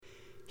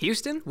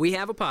Houston, we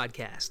have a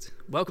podcast.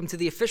 Welcome to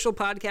the official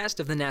podcast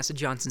of the NASA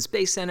Johnson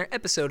Space Center,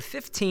 episode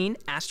 15,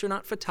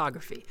 Astronaut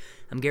Photography.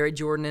 I'm Gary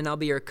Jordan, and I'll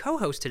be your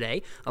co-host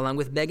today, along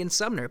with Megan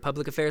Sumner,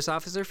 Public Affairs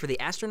Officer for the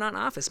Astronaut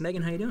Office.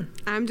 Megan, how you doing?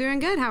 I'm doing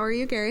good. How are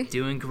you, Gary?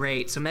 Doing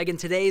great. So, Megan,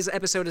 today's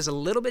episode is a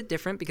little bit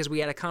different because we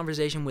had a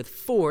conversation with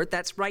four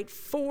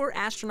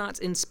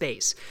astronauts in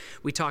space.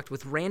 We talked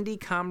with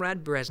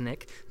Komrade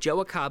Bresnik,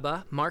 Joe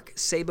Acaba, Mark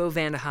Sabot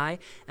Vande Hei,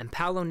 and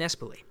Paolo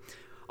Nespoli.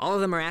 All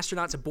of them are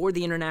astronauts aboard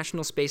the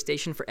International Space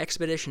Station for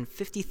Expedition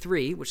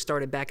 53, which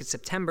started back in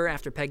September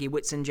after Peggy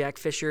Whitson, Jack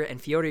Fisher,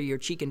 and Fyodor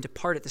Yurchikhin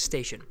depart the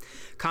station.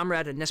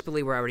 Komrade and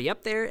Nespoli were already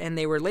up there, and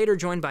they were later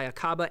joined by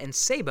Acaba and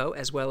Sabot,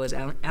 as well as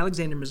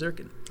Alexander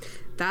Mazurkin.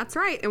 That's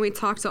right, and we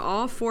talked to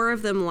all four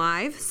of them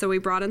live, so we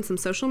brought in some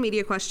social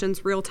media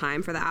questions real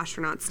time for the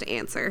astronauts to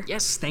answer.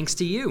 Yes, thanks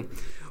to you.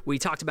 We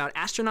talked about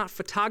astronaut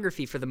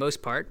photography for the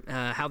most part,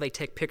 how they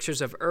take pictures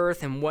of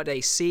Earth and what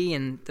they see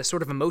and the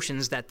sort of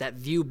emotions that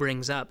view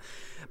brings up.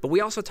 But we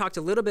also talked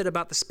a little bit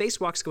about the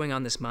spacewalks going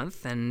on this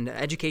month and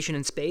education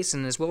in space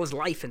and as well as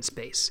life in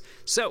space.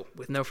 So,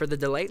 with no further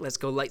delay, let's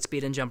go light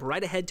speed and jump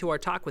right ahead to our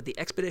talk with the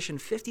Expedition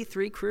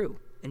 53 crew.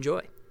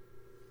 Enjoy.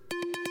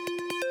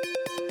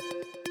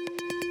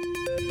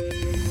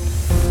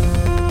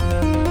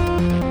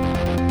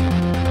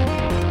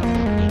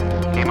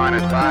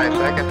 T-minus 5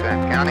 seconds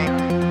and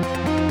counting.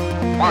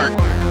 Mark.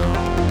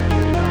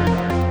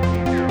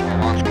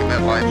 Launch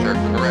commit lights are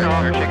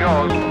correct. Here she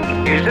goes.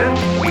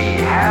 Houston,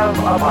 we have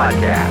a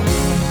podcast.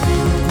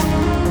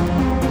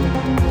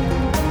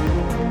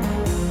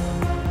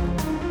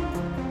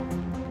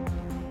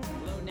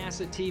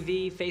 NASA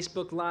TV,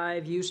 Facebook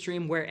Live,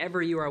 Ustream,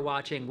 wherever you are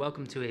watching,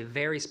 welcome to a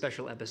very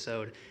special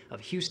episode of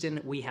Houston,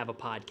 We Have a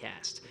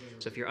Podcast.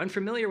 So if you're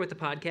unfamiliar with the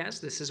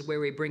podcast, this is where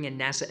we bring in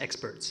NASA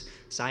experts,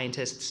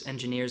 scientists,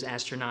 engineers,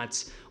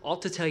 astronauts, all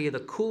to tell you the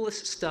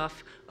coolest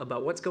stuff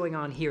about what's going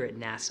on here at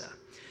NASA.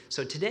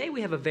 So today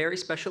we have a very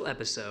special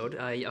episode.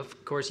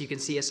 Of course, you can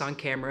see us on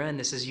camera, and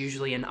this is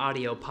usually an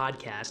audio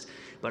podcast,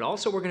 but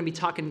also we're going to be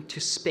talking to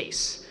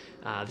space.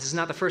 This is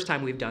not the first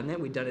time we've done it.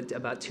 We've done it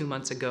about 2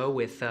 months ago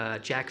with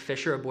Jack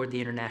Fisher aboard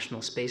the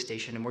International Space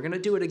Station, and we're going to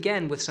do it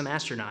again with some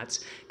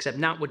astronauts, except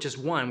not with just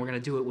one. We're going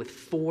to do it with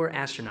 4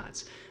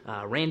 astronauts.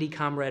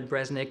 Komrade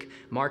Bresnik,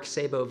 Mark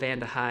Sabot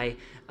Vande Hei,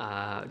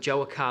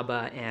 Joe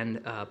Acaba,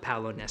 and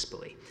Paolo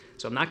Nespoli.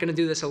 So I'm not going to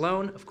do this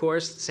alone, of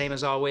course, same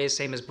as always,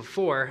 same as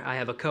before. I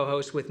have a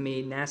co-host with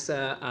me,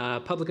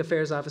 NASA Public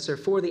Affairs Officer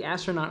for the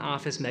Astronaut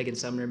Office, Megan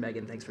Sumner.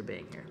 Megan, thanks for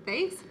being here.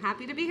 Thanks.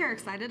 Happy to be here.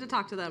 Excited to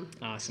talk to them.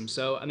 Awesome.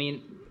 So,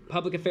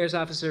 Public Affairs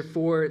Officer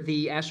for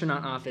the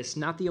Astronaut Office,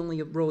 not the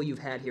only role you've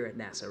had here at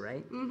NASA,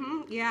 right?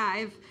 Mm-hmm. Yeah,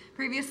 I've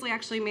previously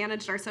actually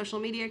managed our social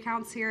media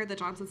accounts here, the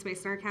Johnson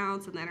Space Center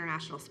accounts and the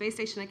International Space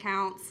Station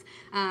accounts.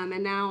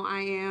 And now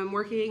I am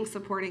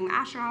supporting the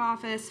Astronaut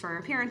Office for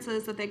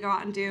appearances that they go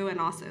out and do, and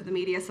also the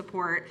media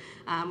support.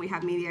 We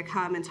have media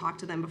come and talk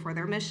to them before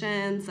their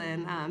missions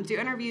and do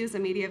interviews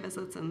and media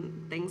visits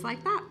and things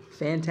like that.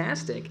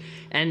 Fantastic.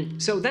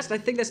 And so I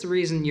think that's the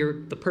reason you're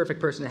the perfect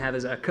person to have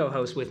as a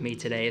co-host with me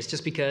today. It's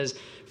just because,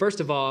 first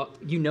of all,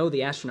 you know the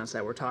astronauts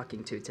that we're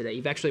talking to today.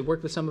 You've actually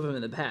worked with some of them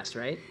in the past,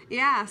 right?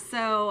 Yeah,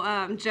 so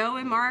Joe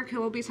and Mark,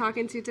 who we'll be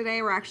talking to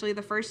today, were actually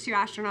the first 2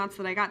 astronauts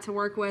that I got to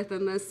work with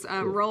in this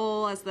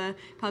role as the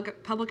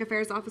Public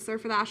Affairs Officer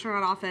for the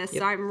Astronaut Office.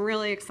 Yep. So I'm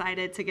really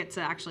excited to get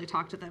to actually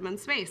talk to them in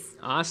space.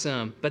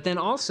 Awesome. But then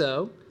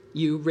also,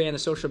 you ran the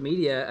social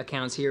media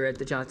accounts here at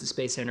the Johnson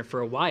Space Center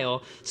for a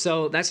while.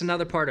 So that's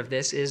another part of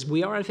this is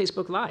we are on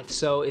Facebook Live.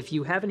 So if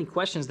you have any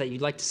questions that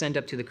you'd like to send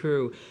up to the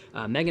crew,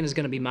 Megan is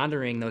going to be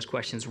monitoring those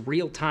questions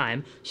real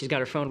time. She's got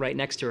her phone right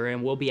next to her,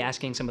 and we'll be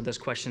asking some of those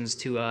questions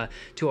to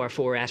our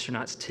 4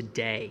 astronauts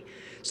today.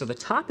 So the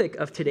topic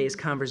of today's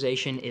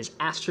conversation is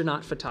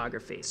astronaut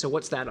photography. So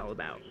what's that all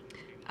about?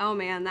 Oh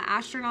man, the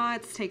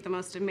astronauts take the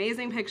most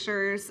amazing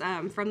pictures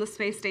from the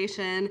space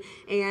station,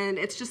 and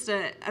it's just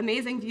an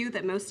amazing view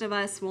that most of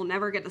us will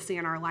never get to see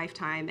in our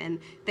lifetime. And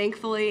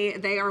thankfully,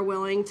 they are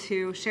willing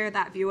to share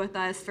that view with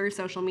us through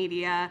social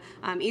media.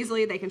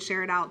 Easily, they can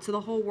share it out to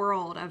the whole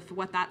world of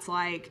what that's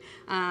like.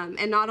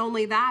 And not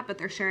only that, but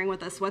they're sharing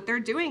with us what they're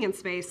doing in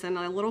space and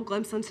a little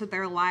glimpse into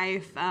their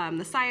life,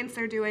 the science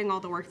they're doing, all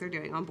the work they're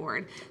doing on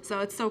board. So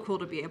it's so cool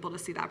to be able to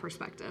see that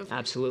perspective.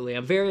 Absolutely.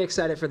 I'm very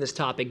excited for this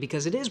topic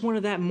because it is one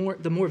of the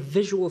more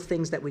visual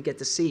things that we get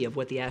to see of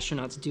what the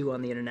astronauts do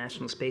on the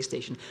International Space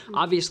Station.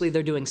 Obviously,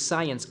 they're doing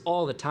science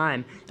all the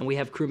time, and we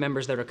have crew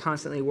members that are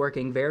constantly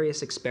working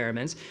various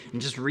experiments,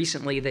 and just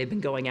recently they've been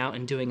going out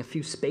and doing a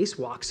few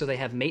spacewalks, so they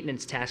have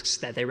maintenance tasks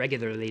that they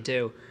regularly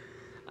do.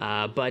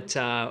 But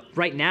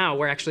right now,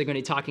 we're actually going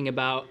to be talking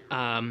about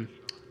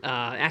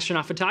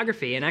astronaut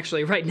photography, and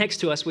actually right next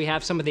to us we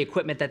have some of the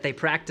equipment that they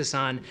practice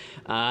on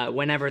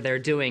whenever they're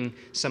doing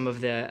some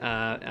of the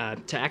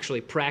to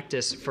actually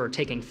practice for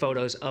taking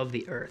photos of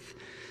the Earth.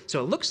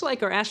 So it looks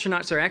like our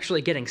astronauts are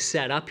actually getting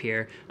set up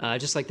here,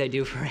 just like they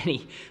do for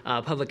any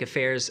public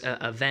affairs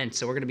event.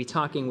 So we're going to be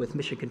talking with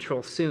Mission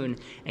Control soon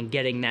and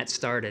getting that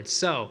started.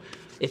 So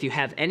if you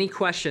have any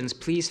questions,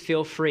 please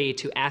feel free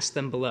to ask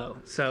them below.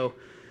 So.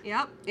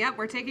 Yep.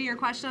 We're taking your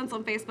questions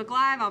on Facebook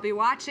Live. I'll be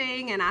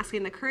watching and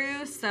asking the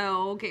crew.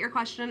 So get your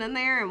question in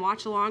there and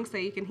watch along so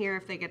you can hear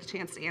if they get a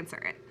chance to answer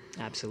it.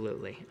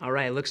 Absolutely. All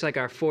right. Looks like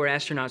our 4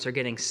 astronauts are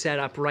getting set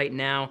up right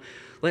now.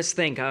 Let's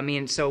think. I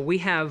mean, so we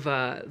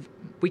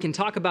can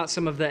talk about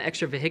some of the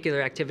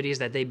extravehicular activities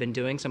that they've been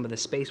doing, some of the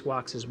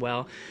spacewalks as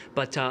well,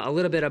 but a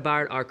little bit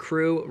about our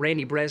crew.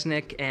 Randy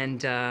Bresnik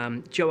and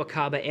Joe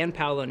Acaba and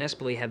Paolo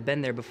Nespoli have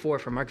been there before.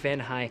 For Mark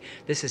Vande Hei,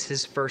 this is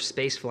his first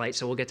space flight,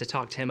 so we'll get to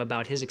talk to him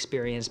about his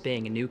experience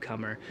being a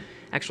newcomer.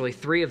 Actually,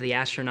 3 of the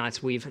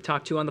astronauts we've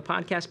talked to on the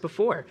podcast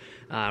before,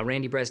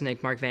 Randy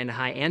Bresnik, Mark Vande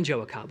Hei, and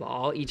Joe Acaba,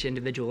 all each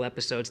individual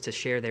episodes to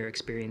share their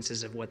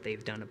experiences of what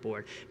they've done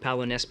aboard.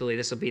 Paolo Nespoli,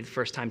 this will be the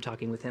first time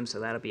talking with him, so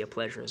that'll be a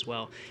pleasure as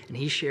well. And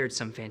he shared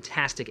some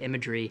fantastic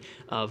imagery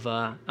of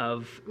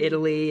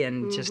Italy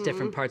and just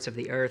different parts of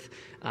the Earth,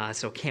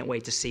 so can't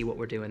wait to see what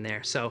we're doing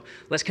there. So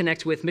let's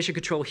connect with Mission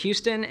Control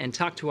Houston and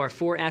talk to our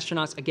 4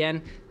 astronauts.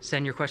 Again,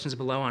 send your questions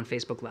below on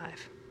Facebook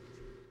Live.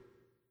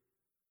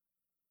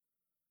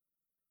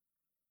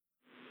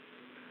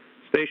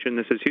 Station,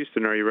 this is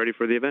Houston. Are you ready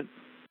for the event?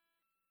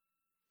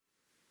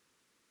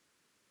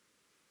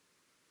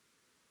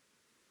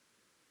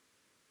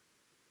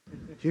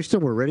 Houston,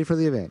 we're ready for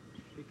the event.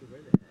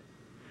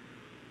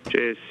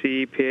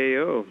 JSC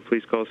PAO,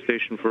 please call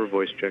station for a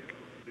voice check.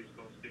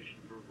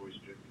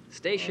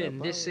 Station,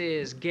 this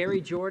is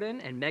Gary Jordan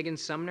and Megan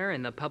Sumner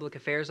in the Public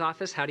Affairs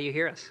Office. How do you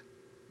hear us?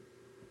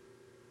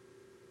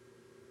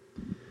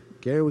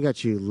 Gary, we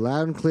got you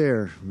loud and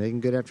clear. Megan,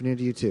 good afternoon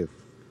to you too.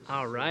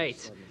 All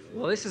right.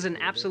 Well, this is an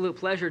absolute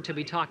pleasure to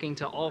be talking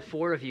to all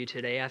 4 of you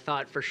today. I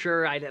thought for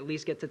sure I'd at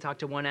least get to talk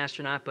to one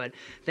astronaut, but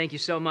thank you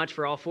so much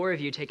for all 4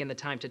 of you taking the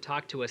time to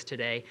talk to us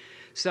today.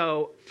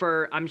 So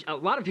a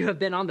lot of you have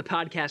been on the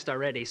podcast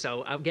already,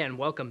 so again,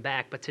 welcome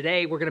back. But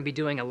today we're going to be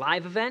doing a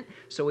live event,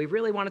 so we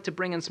really wanted to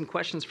bring in some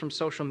questions from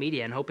social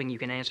media and hoping you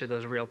can answer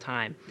those real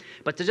time.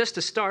 But just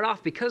to start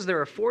off, because there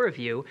are 4 of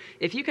you,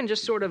 if you can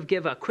just sort of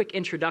give a quick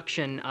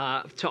introduction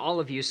to all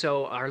of you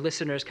so our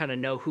listeners kind of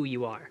know who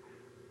you are.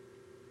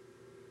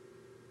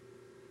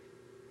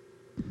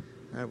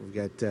 All right, we've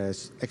got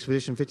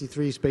Expedition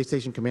 53 Space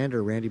Station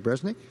Commander Randy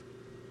Bresnik.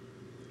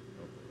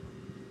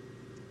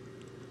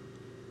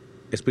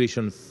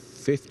 Expedition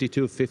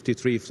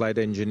 5253 Flight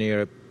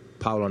Engineer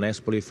Paolo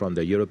Nespoli from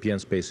the European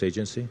Space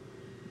Agency.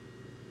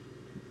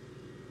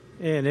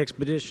 And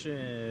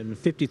Expedition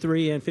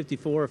 53 and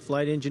 54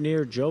 Flight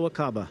Engineer Joe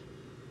Acaba.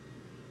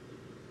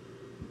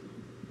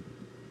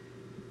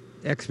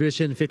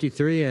 Expedition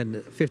 53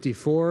 and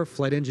 54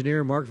 Flight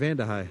Engineer Mark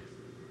Vande Hei.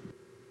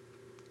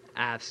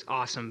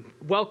 Awesome.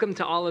 Welcome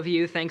to all of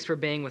you. Thanks for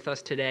being with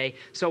us today.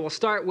 So we'll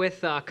start with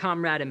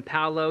Komrade and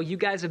Paolo. You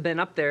guys have been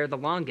up there the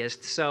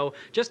longest. So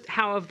just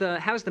how's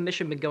the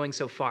mission been going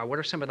so far? What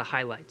are some of the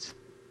highlights?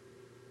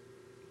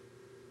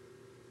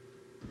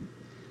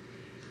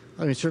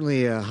 I mean,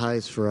 certainly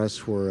highs for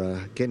us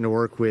were getting to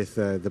work with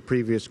the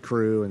previous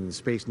crew and the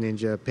Space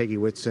Ninja, Peggy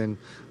Whitson,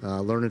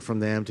 learning from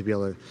them to be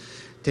able to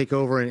take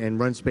over and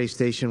run Space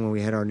Station when we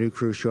had our new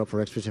crew show up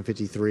for Expedition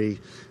 53.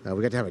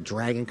 We got to have a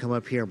Dragon come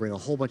up here and bring a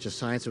whole bunch of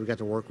science that we got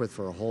to work with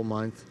for a whole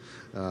month.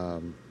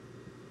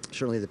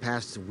 Certainly the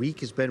past week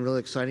has been really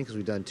exciting because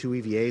we've done 2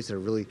 EVAs that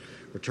have really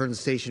returned the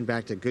station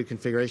back to good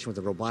configuration with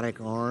a robotic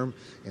arm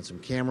and some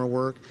camera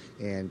work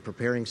and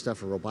preparing stuff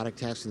for robotic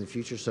tasks in the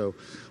future. So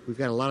we've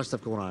got a lot of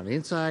stuff going on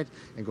inside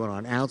and going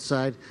on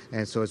outside,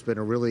 and so it's been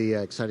a really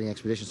exciting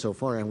expedition so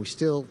far, and we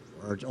still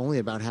are only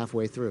about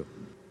halfway through.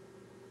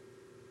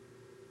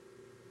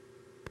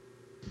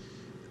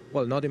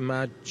 Well, nothing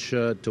much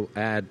to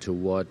add to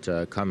what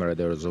Komrade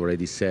has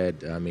already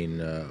said. I mean,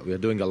 we are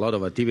doing a lot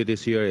of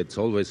activities here. It's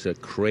always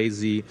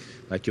crazy.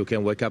 Like you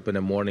can wake up in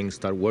the morning,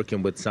 start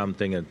working with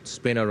something and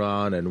spin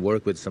around and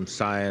work with some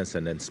science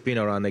and then spin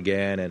around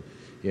again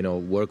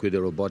and, work with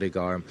the robotic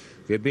arm.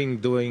 We've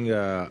been doing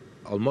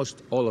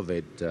almost all of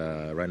it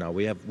right now.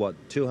 We have,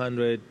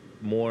 200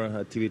 more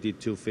activity,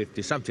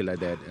 250, something like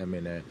that. I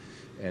mean,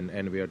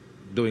 and we are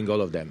doing all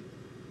of them.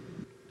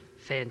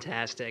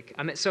 Fantastic.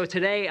 So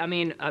today,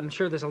 I'm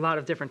sure there's a lot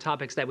of different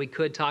topics that we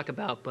could talk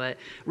about, but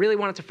really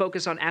wanted to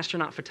focus on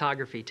astronaut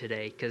photography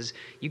today because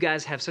you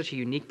guys have such a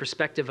unique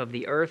perspective of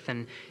the Earth,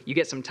 and you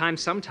get some time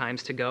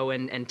sometimes to go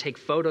and take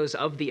photos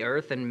of the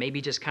Earth and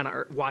maybe just kind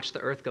of watch the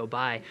Earth go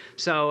by.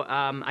 So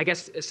I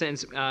guess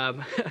since,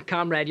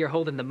 Komrade, you're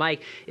holding the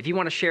mic, if you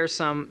want to share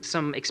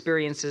some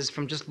experiences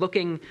from just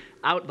looking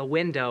out the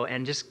window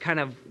and just kind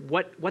of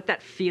what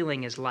that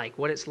feeling is like,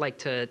 what it's like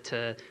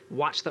to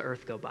watch the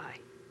Earth go by.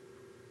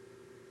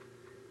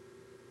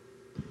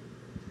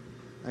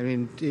 I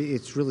mean,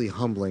 it's really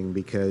humbling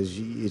because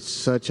it's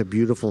such a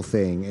beautiful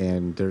thing,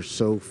 and there's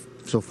so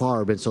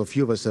far been so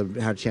few of us have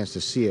had a chance to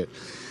see it.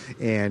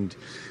 And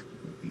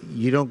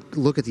you don't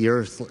look at the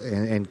Earth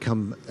and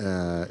come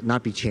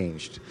not be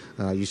changed.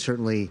 You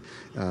certainly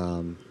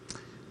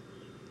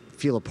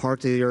feel a part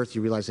of the Earth.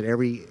 You realize that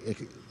every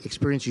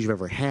experience you've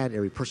ever had,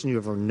 every person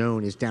you've ever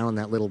known is down on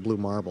that little blue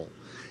marble.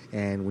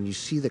 And when you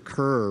see the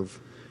curve,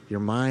 your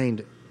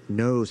mind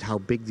knows how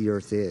big the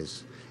Earth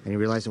is. And you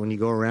realize that when you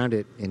go around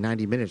it in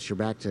 90 minutes, you're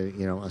back to,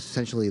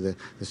 essentially the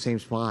same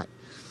spot.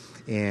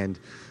 And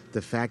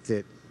the fact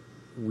that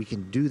we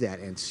can do that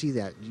and see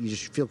that, you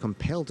just feel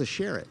compelled to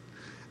share it.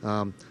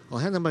 I'll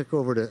hand the mic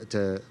over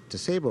to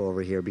Sabot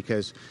over here,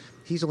 because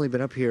he's only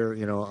been up here,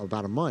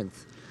 about a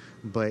month.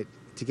 But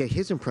to get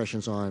his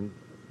impressions on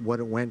what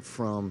it went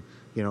from,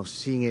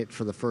 seeing it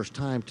for the first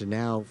time to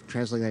now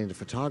translating that into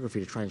photography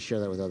to try and share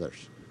that with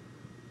others.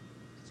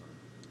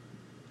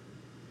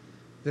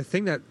 The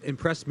thing that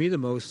impressed me the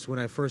most when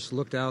I first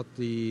looked out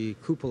the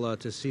cupola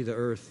to see the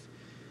Earth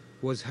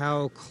was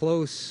how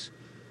close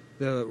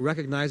the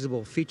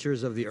recognizable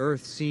features of the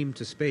Earth seemed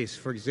to space.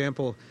 For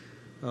example,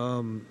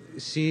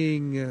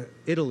 seeing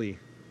Italy,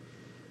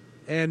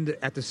 and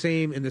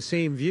in the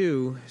same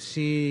view,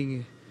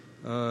 seeing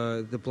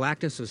the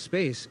blackness of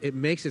space, it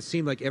makes it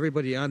seem like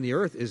everybody on the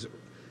Earth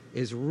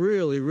is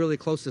really, really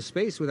close to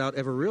space without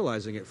ever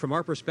realizing it. From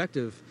our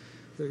perspective,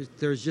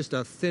 there's just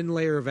a thin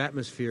layer of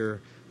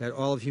atmosphere that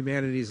all of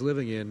humanity is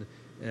living in,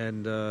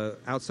 and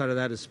outside of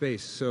that is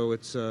space. So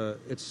it's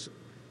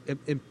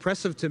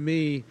impressive to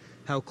me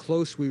how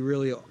close we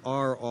really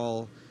are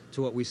all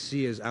to what we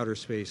see as outer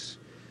space.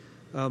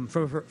 From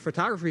a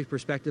photography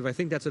perspective, I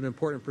think that's an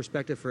important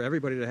perspective for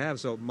everybody to have.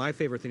 So my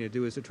favorite thing to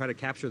do is to try to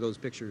capture those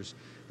pictures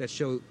that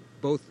show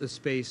both the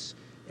space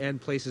and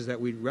places that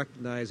we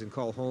recognize and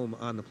call home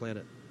on the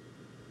planet.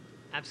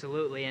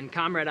 Absolutely. And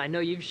Komrade, I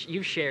know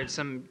you've shared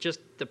some, just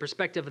the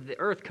perspective of the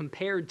Earth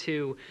compared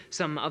to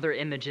some other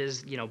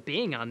images,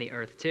 being on the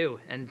Earth too.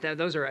 And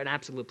those are an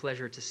absolute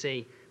pleasure to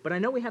see. But I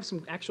know we have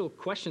some actual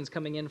questions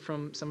coming in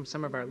from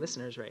some of our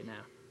listeners right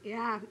now.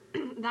 Yeah,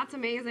 that's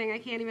amazing. I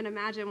can't even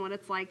imagine what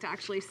it's like to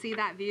actually see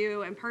that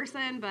view in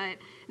person, but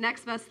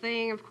next best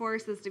thing, of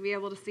course, is to be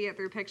able to see it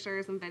through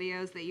pictures and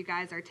videos that you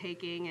guys are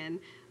taking, and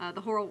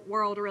the whole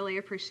world really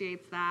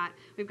appreciates that.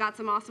 We've got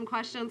some awesome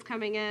questions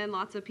coming in.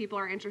 Lots of people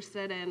are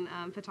interested in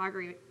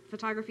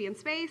photography in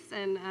space,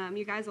 and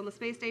you guys on the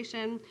space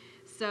station.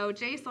 So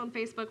Jace on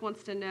Facebook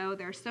wants to know,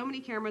 there are so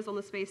many cameras on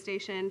the space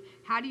station.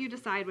 How do you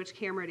decide which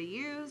camera to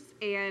use?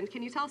 And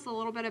can you tell us a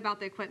little bit about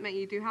the equipment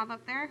you do have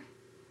up there?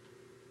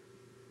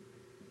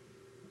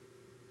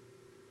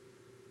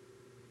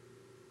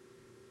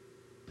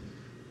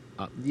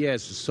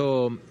 Yes,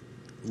 so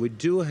we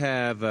do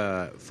have,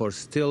 for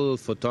still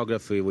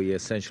photography, we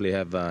essentially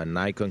have a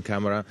Nikon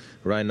camera.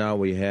 Right now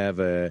we have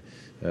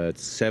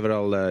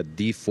several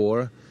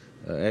D4.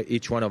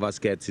 Each one of us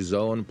gets his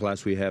own,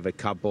 plus we have a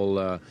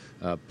couple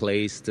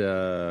placed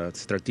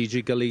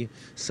strategically.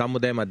 Some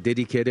of them are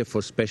dedicated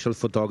for special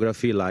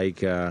photography,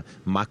 like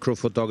macro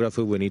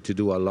photography. We need to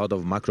do a lot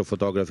of macro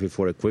photography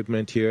for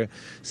equipment here.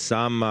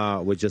 Some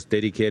we're just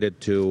dedicated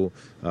to,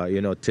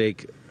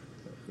 take...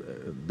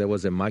 There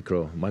was a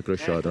micro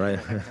shot, right?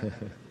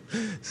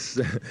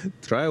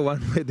 Try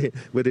one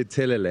with the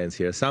telelens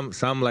here.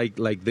 Some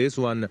like this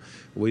one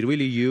we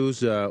really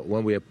use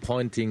when we are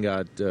pointing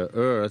at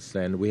Earth,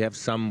 and we have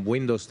some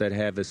windows that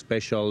have a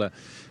special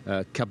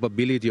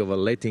capability of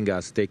letting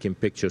us taking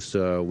pictures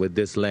with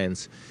this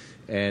lens,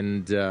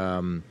 and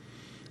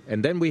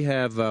then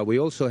we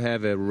also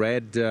have a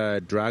Red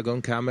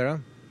Dragon camera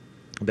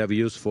that we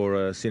use for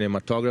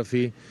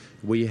cinematography.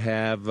 We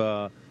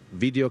have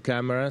video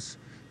cameras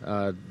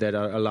that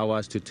allow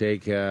us to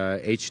take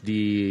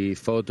HD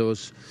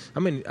photos. I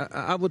mean,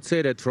 I would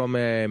say that from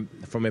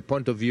a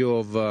point of view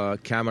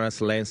of cameras,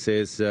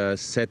 lenses,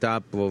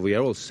 setup, well, we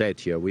are all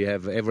set here. We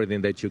have everything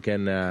that you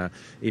can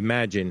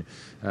imagine.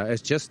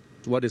 It's just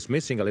what is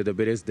missing a little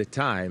bit is the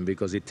time,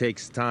 because it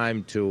takes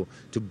time to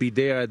be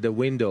there at the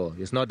window.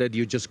 It's not that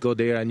you just go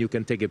there and you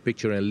can take a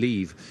picture and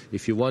leave.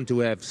 If you want to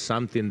have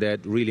something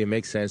that really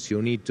makes sense,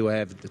 you need to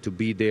have to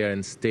be there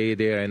and stay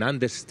there and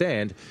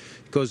understand,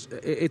 because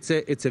it's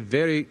a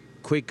very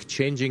quick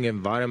changing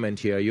environment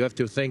here. You have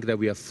to think that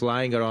we are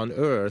flying around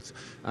Earth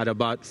at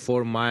about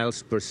 4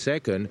 miles per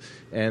second,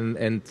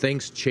 and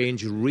things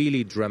change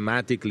really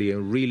dramatically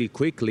and really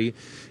quickly.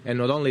 And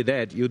not only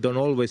that, you don't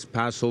always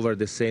pass over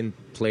the same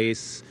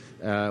place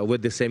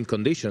with the same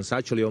conditions,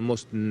 actually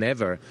almost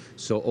never.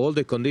 So all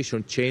the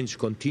conditions change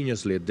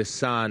continuously. The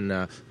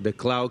sun, the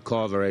cloud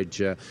coverage,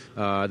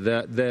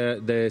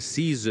 the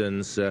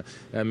seasons,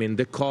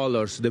 the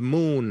colors, the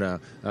moon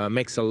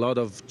makes a lot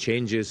of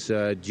changes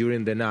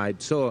during the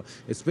night. So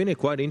it's been a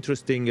quite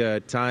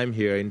interesting time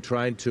here in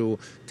trying to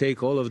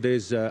take all of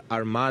this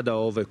armada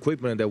of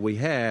equipment that we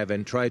have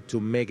and try to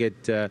make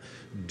it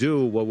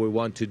do what we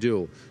want to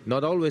do.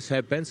 Not always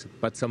happens,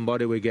 but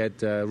somebody will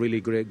get really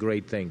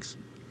great things.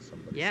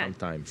 Yeah,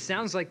 sometimes.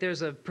 Sounds like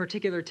there's a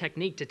particular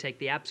technique to take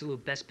the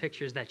absolute best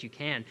pictures that you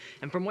can.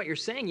 And from what you're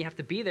saying, you have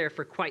to be there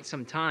for quite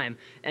some time.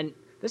 And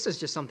This is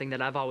just something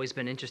that I've always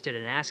been interested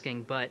in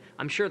asking, but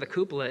I'm sure the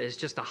cupola is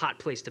just a hot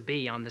place to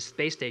be on the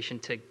space station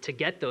to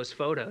get those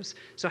photos.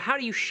 So how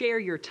do you share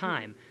your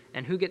time,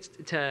 and who gets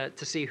to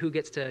see who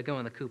gets to go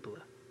in the cupola?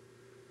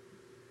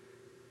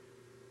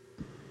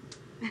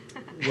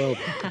 Well,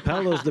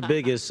 Paolo's the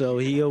biggest, so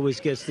he always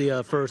gets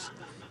the first.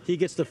 He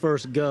gets the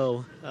first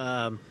go.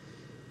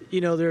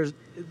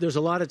 There's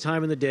a lot of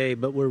time in the day,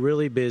 but we're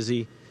really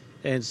busy,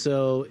 and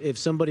so if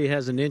somebody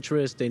has an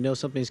interest, they know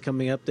something's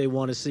coming up they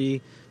want to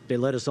see, they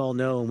let us all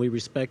know, and we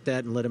respect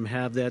that and let them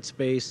have that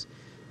space.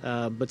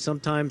 But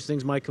sometimes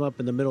things might come up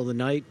in the middle of the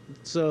night,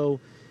 so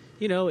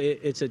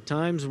it's at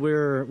times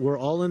where we're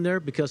all in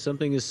there because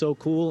something is so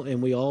cool and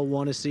we all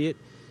want to see it.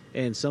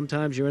 And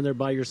sometimes you're in there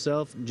by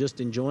yourself just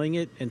enjoying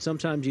it, and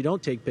sometimes you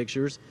don't take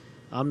pictures.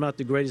 I'm not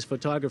the greatest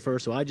photographer,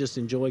 so I just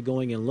enjoy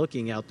going and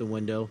looking out the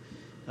window.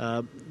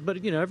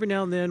 But every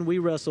now and then we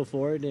wrestle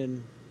for it,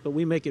 but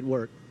we make it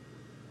work.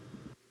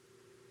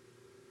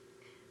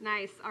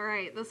 Nice. All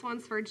right. This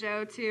one's for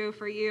Joe, too.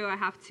 For you, I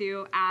have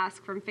to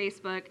ask from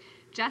Facebook.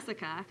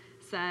 Jessica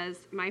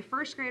says, my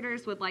first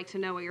graders would like to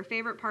know what your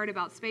favorite part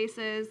about space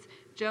is.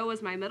 Joe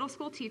was my middle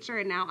school teacher,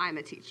 and now I'm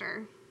a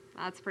teacher.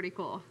 That's pretty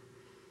cool.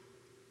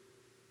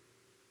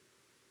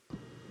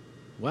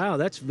 Wow,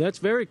 that's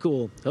very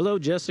cool. Hello,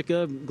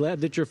 Jessica. I'm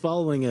glad that you're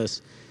following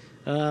us.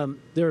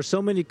 There are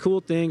so many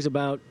cool things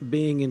about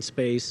being in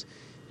space.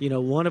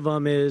 One of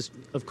them is,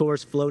 of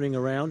course, floating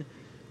around.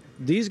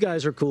 These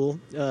guys are cool,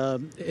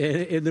 and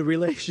the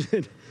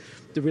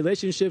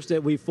relationships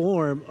that we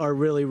form are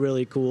really,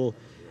 really cool.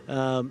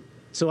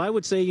 So I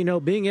would say,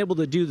 being able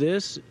to do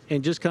this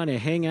and just kind of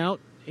hang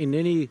out in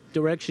any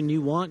direction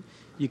you want,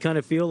 you kind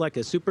of feel like a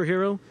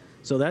superhero.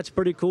 So that's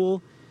pretty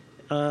cool.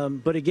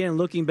 But again,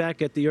 looking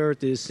back at the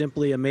Earth is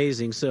simply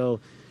amazing. So,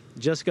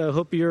 Jessica, I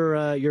hope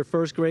your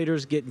first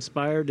graders get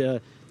inspired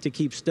to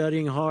keep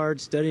studying hard,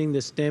 studying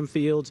the STEM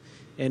fields,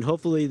 and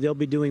hopefully they'll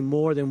be doing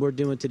more than we're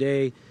doing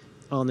today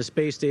on the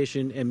space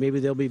station, and maybe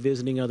they'll be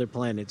visiting other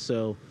planets.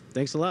 So,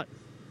 thanks a lot.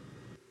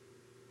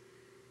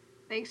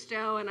 Thanks,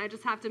 Joe. And I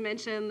just have to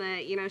mention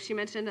that, she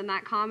mentioned in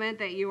that comment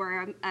that you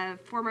are a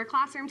former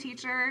classroom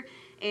teacher,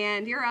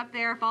 and you're up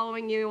there.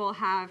 Following you, we'll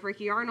have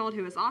Ricky Arnold,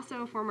 who is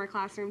also a former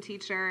classroom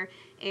teacher.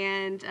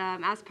 And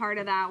as part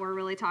of that, we're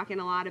really talking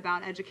a lot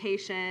about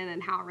education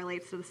and how it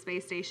relates to the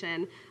space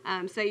station.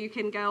 So you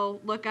can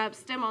go look up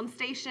STEM on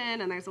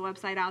Station, and there's a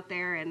website out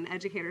there, and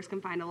educators can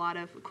find a lot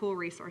of cool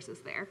resources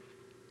there.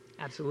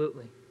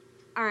 Absolutely.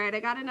 All right,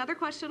 I got another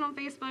question on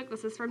Facebook.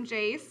 This is from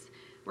Jace.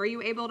 Were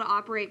you able to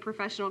operate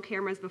professional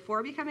cameras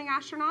before becoming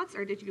astronauts,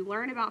 or did you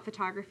learn about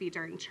photography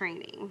during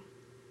training?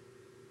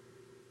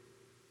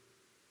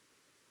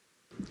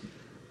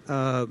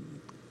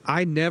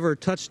 I never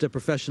touched a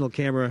professional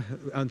camera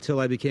until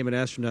I became an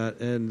astronaut,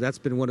 and that's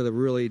been one of the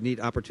really neat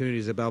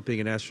opportunities about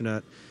being an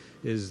astronaut.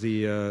 Is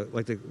the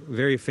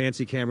very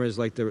fancy cameras,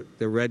 like the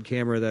red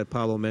camera that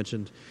Paolo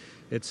mentioned.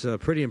 It's a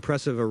pretty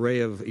impressive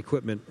array of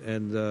equipment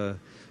and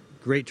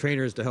great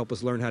trainers to help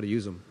us learn how to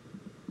use them.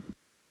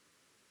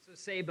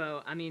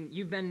 Sabo,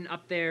 you've been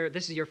up there.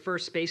 This is your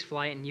first space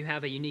flight, and you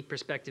have a unique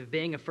perspective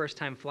being a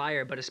first-time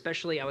flyer, but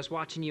especially I was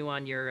watching you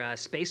on your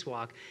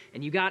spacewalk,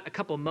 and you got a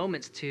couple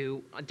moments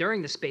to,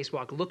 during the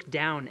spacewalk, look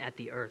down at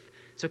the Earth.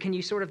 So can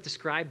you sort of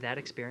describe that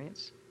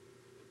experience?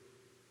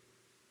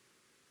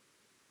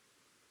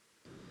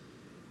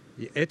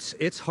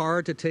 It's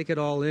hard to take it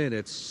all in.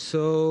 It's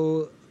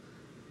so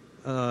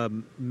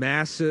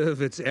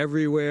massive. It's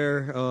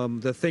everywhere.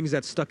 The things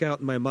that stuck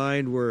out in my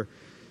mind were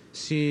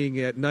seeing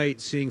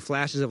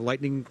flashes of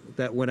lightning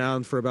that went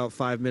on for about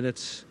 5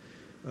 minutes.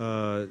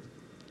 The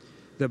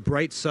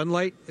bright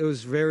sunlight, it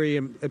was very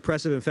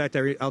impressive. In fact,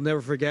 I'll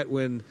never forget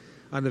when,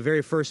 on the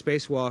very first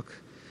spacewalk,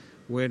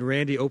 when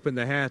Randy opened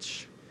the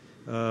hatch,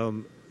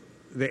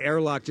 the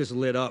airlock just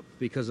lit up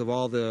because of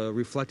all the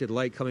reflected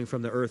light coming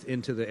from the Earth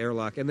into the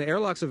airlock. And the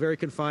airlock's a very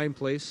confined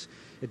place.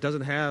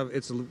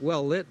 It's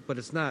well lit, but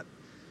it's not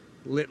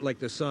lit like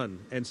the sun,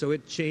 and so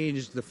it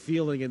changed the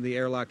feeling in the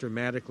airlock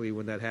dramatically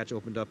when that hatch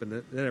opened up, and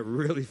then it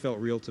really felt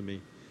real to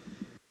me.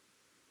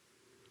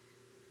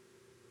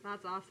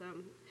 That's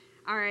awesome.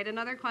 All right,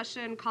 another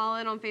question.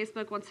 Colin on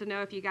Facebook wants to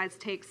know if you guys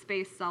take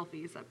space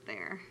selfies up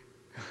there.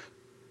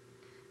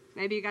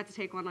 Maybe you got to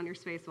take one on your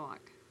spacewalk.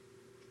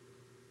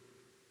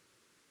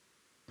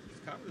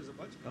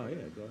 Oh yeah,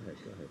 go ahead.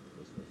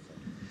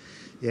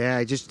 Yeah,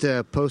 I just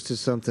posted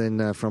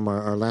something from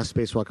our last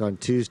spacewalk on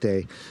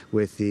Tuesday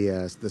with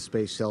the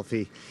space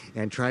selfie,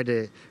 and tried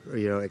to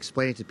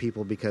explain it to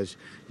people, because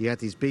you got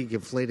these big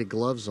inflated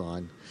gloves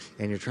on,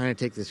 and you're trying to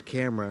take this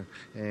camera,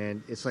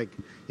 and it's like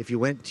if you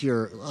went to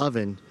your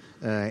oven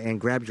and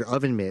grabbed your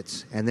oven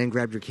mitts and then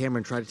grabbed your camera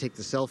and tried to take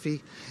the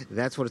selfie.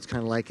 That's what it's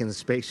kind of like in the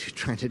space. You're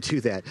trying to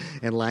do that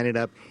and line it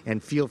up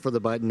and feel for the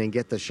button and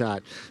get the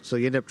shot. So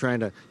you end up trying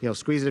to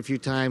squeeze it a few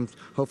times.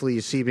 Hopefully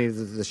you see maybe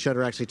the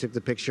shutter actually took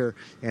the picture,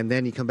 and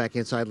then you come back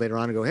inside later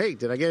on and go, hey,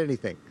 did I get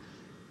anything?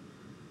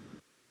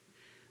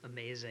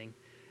 Amazing.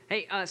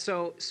 Hey,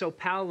 so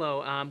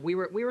Paolo, we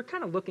were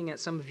kind of looking at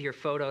some of your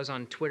photos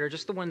on Twitter,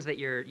 just the ones that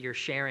you're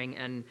sharing,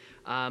 and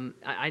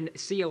I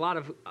see a lot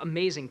of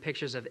amazing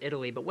pictures of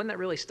Italy. But one that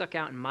really stuck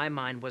out in my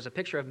mind was a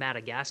picture of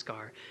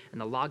Madagascar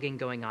and the logging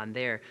going on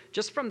there.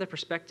 Just from the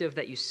perspective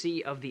that you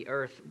see of the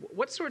Earth,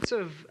 what sorts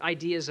of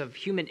ideas of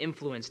human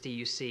influence do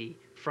you see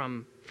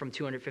from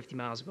 250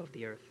 miles above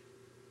the Earth?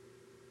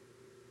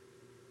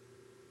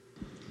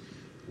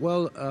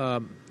 Well,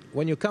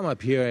 when you come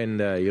up here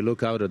and you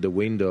look out of the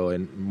window,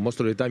 and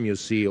most of the time you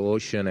see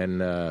ocean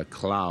and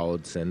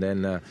clouds, and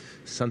then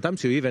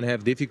sometimes you even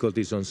have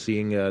difficulties on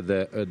seeing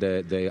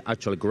the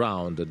actual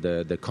ground,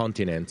 the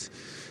continents.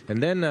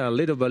 And then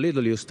little by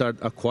little you start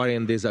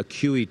acquiring this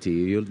acuity.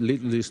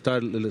 You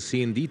start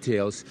seeing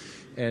details.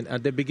 And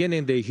at the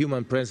beginning, the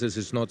human presence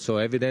is not so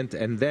evident,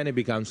 and then it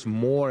becomes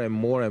more and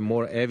more and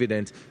more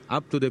evident,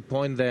 up to the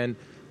point then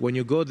when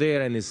you go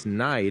there and it's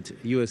night,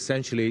 you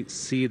essentially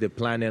see the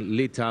planet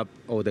lit up,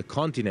 or the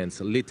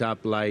continents lit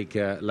up like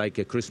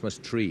a Christmas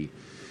tree.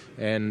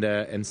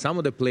 And some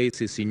of the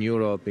places in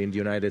Europe, in the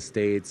United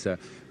States,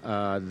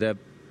 the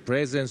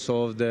presence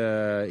of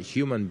the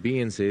human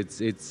beings,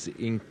 it's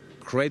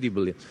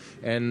incredible.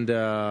 And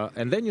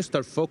then you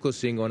start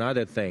focusing on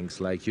other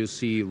things, like you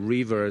see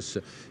rivers,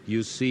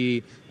 you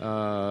see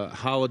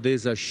how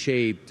these are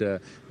shaped,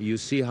 you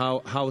see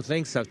how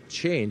things have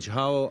changed,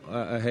 how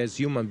as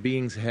human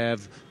beings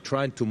have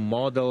tried to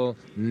model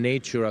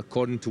nature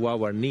according to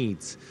our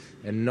needs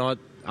and not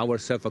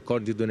ourselves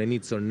according to the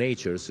needs of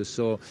nature.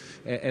 So,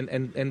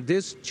 and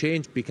this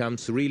change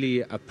becomes really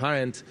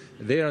apparent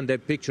there on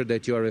that picture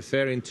that you are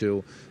referring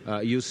to.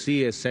 You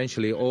see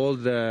essentially all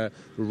the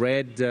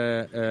red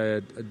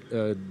dirt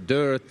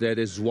that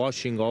is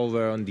washing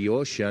over on the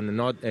ocean,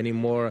 not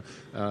anymore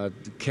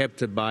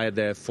kept by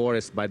the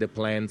forest, by the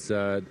plants,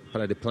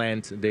 by the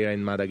plant there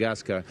in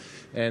Madagascar.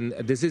 And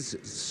this is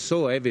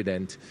so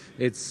evident.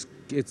 It's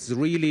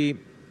really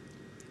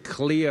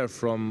clear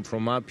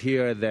from up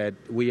here that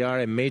we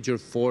are a major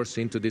force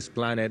into this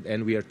planet,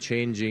 and we are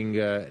changing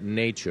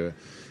nature.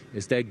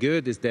 Is that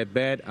good? Is that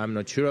bad? I'm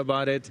not sure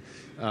about it.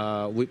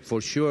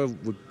 For sure,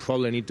 we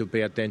probably need to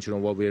pay attention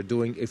on what we are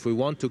doing if we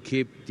want to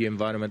keep the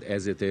environment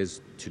as it is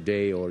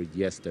today or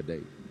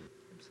yesterday.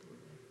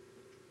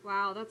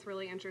 Wow, that's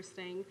really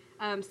interesting.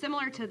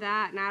 Similar to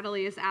that,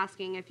 Natalie is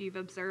asking if you've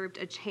observed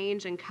a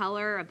change in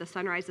color of the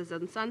sunrises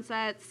and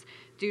sunsets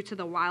due to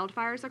the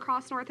wildfires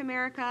across North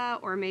America,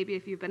 or maybe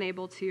if you've been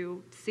able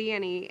to see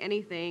any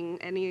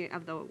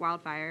of the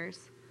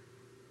wildfires.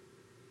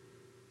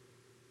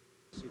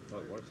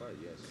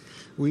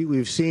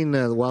 We've seen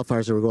the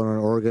wildfires that were going on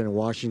in Oregon and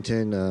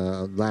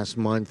Washington last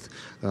month.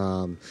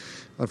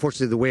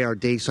 Unfortunately, the way our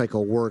day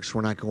cycle works,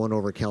 we're not going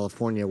over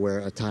California, where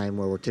a time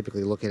where we're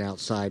typically looking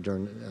outside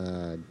during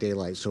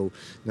daylight. So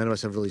none of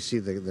us have really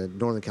seen the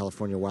Northern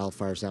California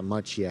wildfires that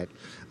much yet.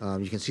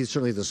 You can see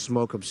certainly the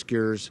smoke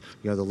obscures,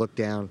 the look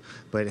down,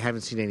 but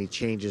haven't seen any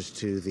changes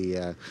to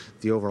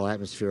the overall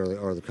atmosphere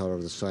or the color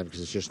of the sun,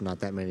 because it's just not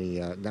that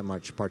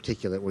much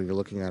particulate when you're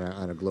looking at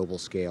on a global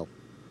scale.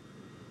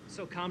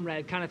 So,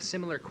 Komrade, kind of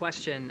similar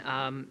question.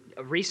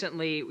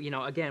 Recently,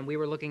 again, we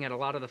were looking at a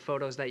lot of the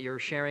photos that you're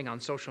sharing on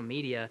social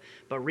media,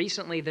 but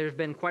recently there have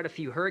been quite a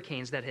few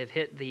hurricanes that have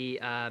hit the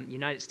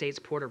United States,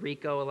 Puerto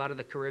Rico, a lot of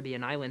the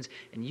Caribbean islands,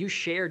 and you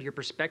shared your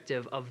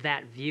perspective of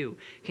that view.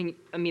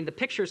 The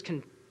pictures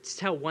can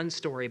tell one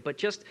story, but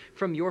just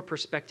from your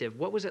perspective,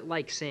 what was it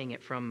like seeing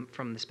it from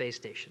the space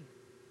station?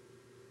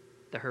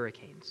 The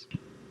hurricanes.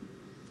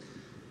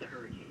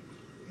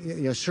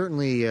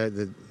 Certainly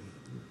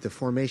the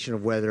formation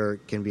of weather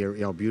can be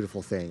a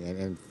beautiful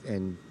thing,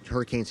 and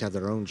hurricanes have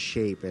their own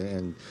shape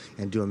and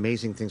do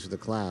amazing things with the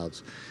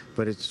clouds.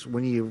 But it's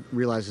when you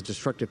realize the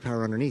destructive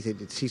power underneath it,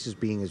 it ceases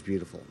being as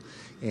beautiful.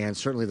 And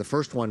certainly the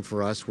first one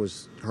for us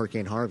was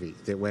Hurricane Harvey,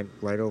 that went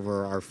right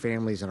over our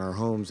families and our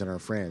homes and our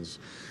friends,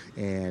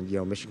 and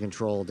mission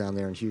control down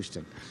there in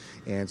Houston.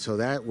 And so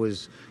that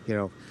was,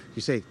 you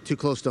say too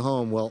close to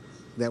home. Well,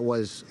 that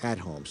was at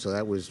home, so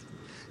that was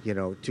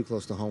too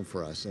close to home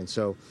for us. And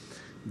so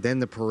then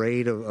the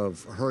parade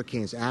of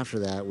hurricanes after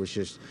that was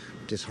just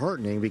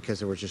disheartening, because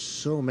there were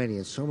just so many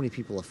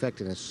people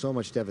affected and so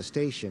much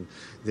devastation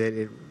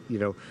that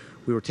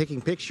we were taking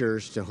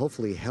pictures to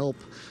hopefully help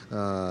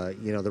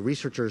the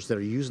researchers that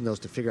are using those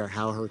to figure out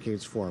how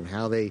hurricanes form,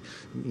 how they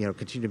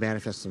continue to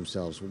manifest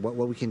themselves, what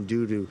we can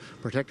do to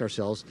protect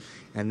ourselves.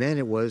 And then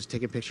it was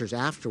taking pictures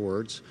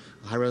afterwards,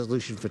 high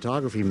resolution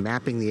photography,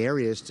 mapping the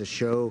areas to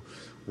show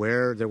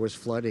where there was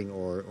flooding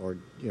or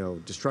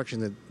destruction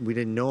that we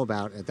didn't know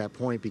about at that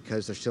point,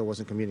 because there still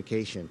wasn't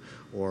communication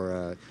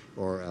or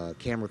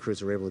camera crews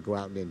that were able to go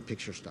out and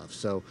picture stuff.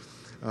 So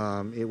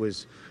it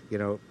was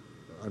an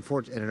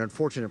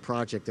unfortunate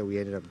project that we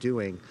ended up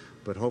doing,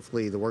 but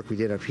hopefully the work we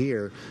did up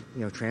here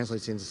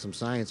translates into some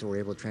science, and we're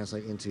able to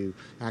translate into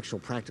actual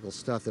practical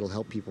stuff that'll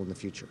help people in the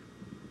future.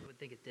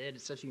 think it did.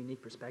 It's such a unique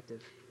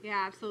perspective.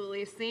 Yeah,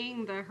 absolutely.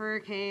 Seeing the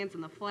hurricanes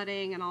and the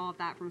flooding and all of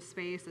that from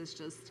space is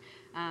just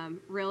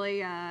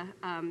really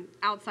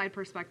outside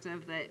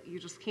perspective that you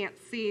just can't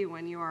see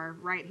when you are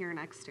right here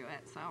next to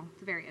it. So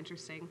it's very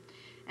interesting.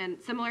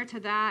 And similar to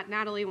that,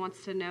 Natalie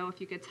wants to know if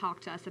you could talk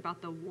to us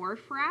about the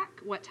wharf rack.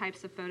 What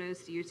types of photos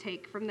do you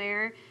take from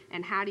there,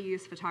 and how to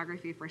use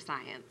photography for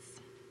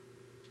science?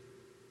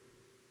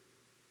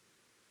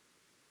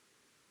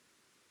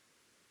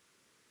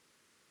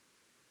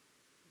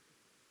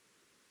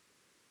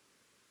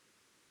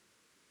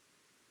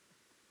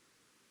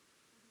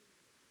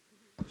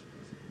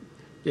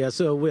 Yeah,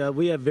 so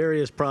we have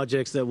various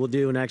projects that we'll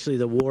do, and actually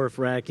the wharf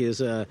rack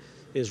is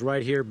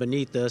right here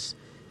beneath us.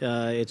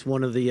 It's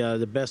one of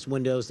the best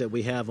windows that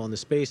we have on the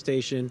space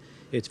station.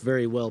 It's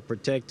very well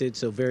protected,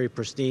 so very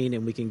pristine,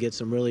 and we can get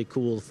some really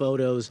cool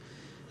photos.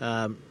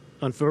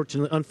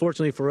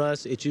 Unfortunately for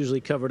us, it's usually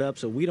covered up,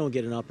 so we don't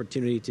get an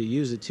opportunity to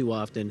use it too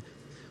often.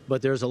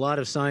 But there's a lot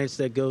of science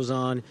that goes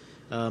on.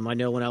 I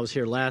know when I was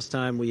here last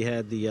time, we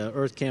had the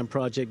Earth Cam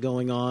project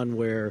going on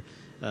where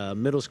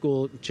middle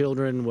school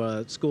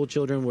children, school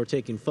children were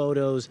taking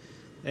photos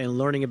and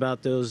learning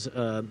about those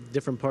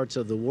different parts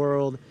of the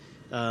world.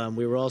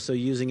 We were also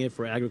using it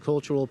for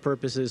agricultural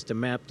purposes to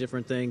map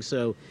different things.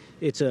 So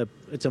it's a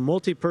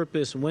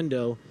multi-purpose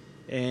window,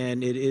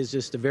 and it is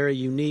just a very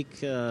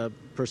unique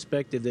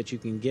perspective that you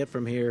can get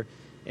from here.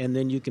 And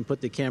then you can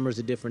put the cameras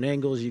at different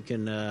angles. You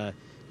can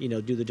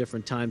do the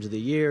different times of the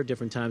year,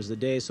 different times of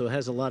the day. So it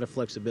has a lot of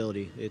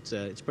flexibility.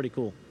 It's pretty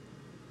cool.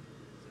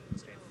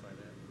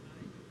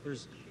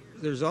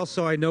 There's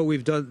also, I know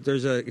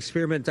there's an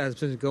experiment that's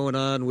been going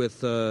on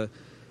with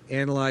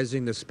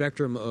analyzing the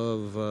spectrum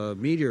of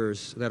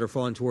meteors that are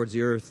falling towards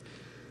the Earth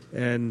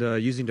and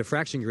using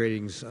diffraction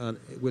gratings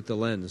with the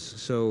lens.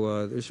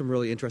 So there's some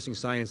really interesting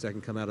science that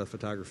can come out of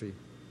photography.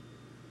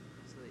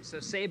 So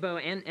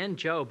Sabot and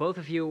Joe, both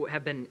of you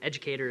have been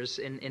educators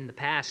in the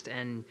past,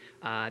 and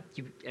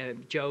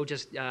Joe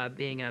just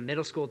being a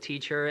middle school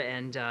teacher,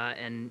 and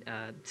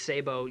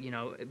Sabot,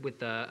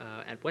 with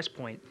at West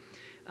Point.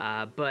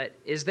 But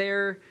is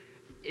there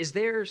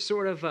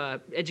sort of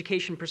a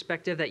education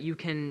perspective that you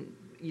can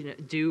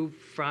do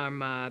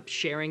from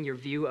sharing your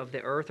view of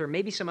the Earth, or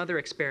maybe some other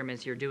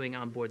experiments you're doing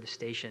on board the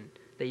station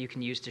that you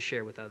can use to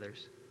share with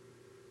others?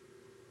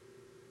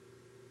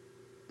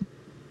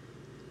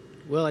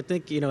 Well, I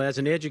think, as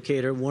an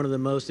educator, one of the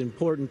most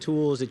important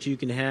tools that you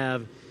can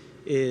have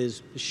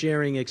is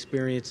sharing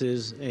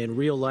experiences and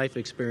real life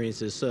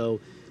experiences. So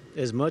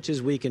as much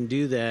as we can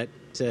do that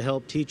to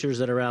help teachers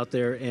that are out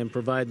there and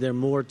provide them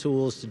more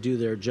tools to do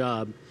their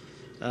job.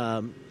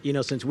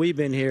 Since we've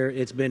been here,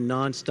 it's been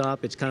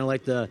nonstop. It's kind of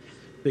like the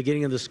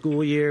beginning of the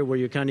school year where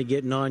you're kind of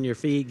getting on your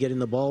feet, getting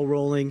the ball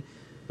rolling.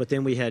 But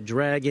then we had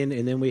Dragon,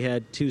 and then we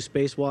had 2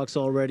 spacewalks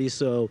already.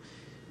 So,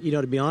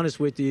 to be honest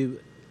with you,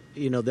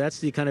 that's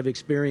the kind of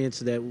experience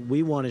that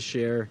we want to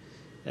share.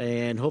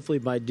 And hopefully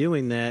by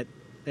doing that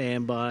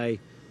and by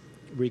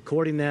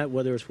recording that,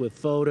 whether it's with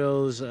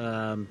photos,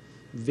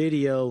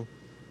 video,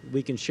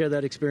 we can share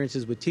that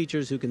experiences with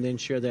teachers who can then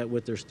share that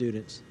with their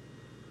students.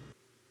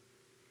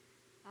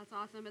 That's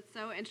awesome. It's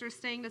so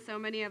interesting to so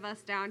many of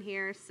us down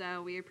here,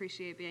 so we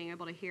appreciate being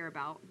able to hear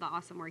about the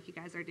awesome work you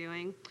guys are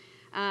doing.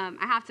 I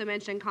have to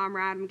mention,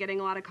 Komrade, I'm getting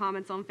a lot of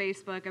comments on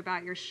Facebook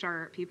about your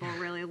shirt. People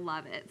really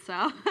love it, so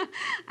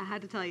I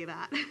had to tell you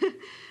that.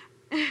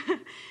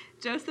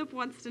 Joseph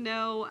wants to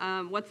know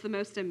what's the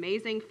most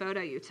amazing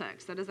photo you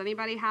took. So does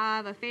anybody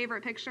have a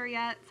favorite picture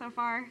yet so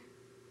far?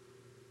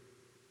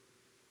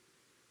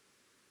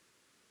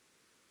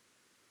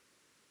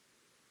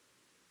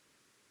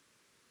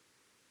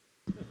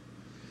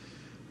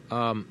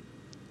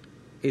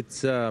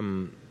 It's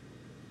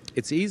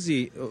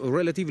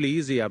relatively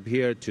easy up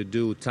here to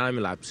do time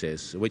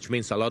lapses, which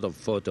means a lot of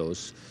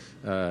photos,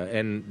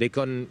 and they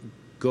can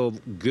go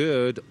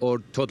good or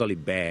totally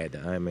bad.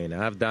 I mean,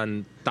 I've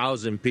done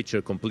 1,000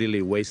 pictures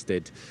completely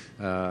wasted.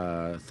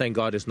 Thank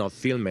God it's not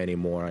film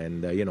anymore,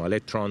 and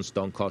electrons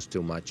don't cost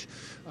too much.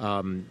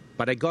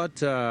 But I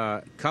got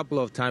a couple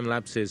of time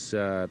lapses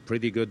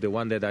pretty good. The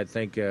one that I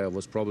think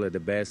was probably the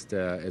best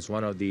is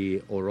one of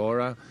the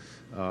aurora.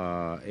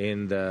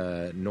 In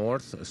the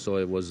north, so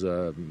it was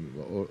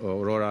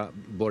Aurora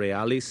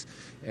Borealis,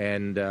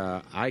 and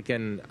I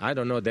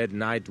don't know that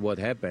night what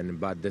happened,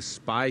 but the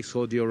spikes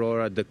of the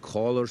aurora, the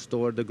colors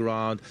toward the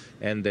ground,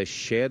 and the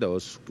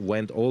shadows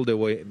went all the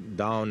way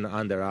down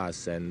under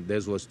us, and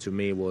this was, to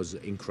me, was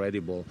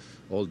incredible,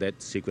 all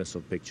that sequence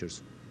of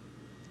pictures.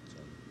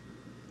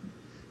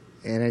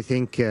 And I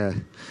think,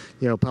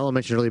 Paolo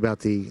mentioned earlier about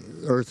the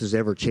Earth is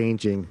ever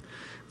changing.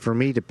 For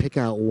me to pick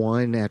out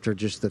one after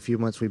just the few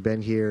months we've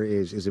been here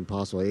is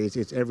impossible.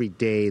 It's every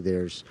day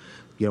there's,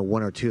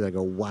 1 or 2 that I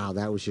go, wow,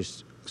 that was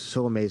just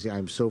so amazing.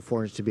 I'm so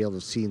fortunate to be able to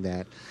see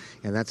that.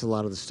 And that's a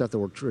lot of the stuff that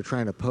we're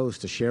trying to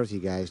post to share with you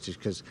guys, just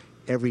because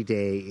every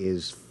day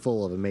is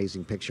full of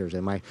amazing pictures.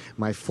 And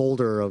my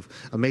folder of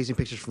amazing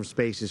pictures from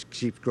space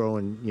keeps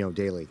growing,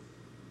 daily.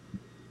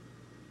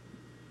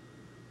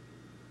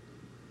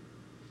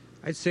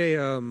 I'd say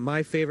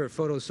my favorite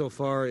photo so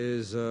far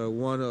is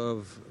one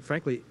of,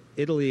 frankly,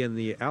 Italy and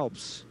the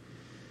Alps.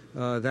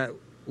 That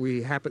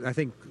we happened. I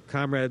think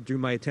Komrade drew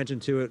my attention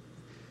to it,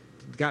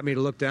 got me to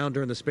look down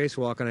during the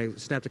spacewalk, and I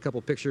snapped a couple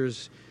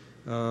pictures.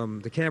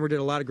 The camera did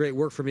a lot of great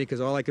work for me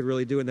because all I could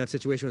really do in that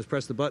situation was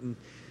press the button,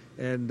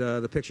 and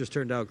the pictures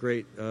turned out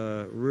great.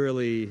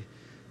 Really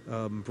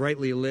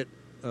brightly lit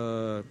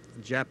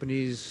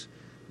Japanese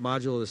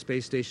module of the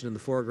space station in the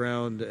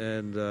foreground,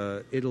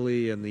 and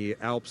Italy and the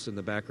Alps in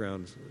the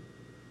background.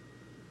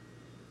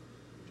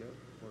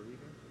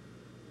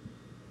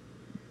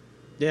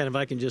 Yeah, and if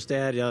I can just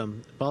add,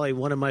 probably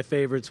one of my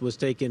favorites was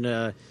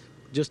taken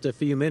just a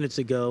few minutes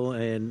ago,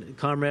 and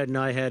Komrade and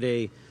I had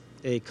a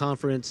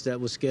conference that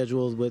was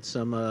scheduled with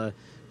some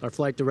our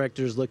flight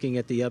directors looking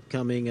at the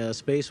upcoming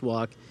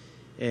spacewalk,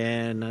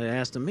 and I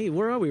asked him, hey,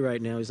 where are we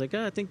right now? He's like,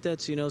 I think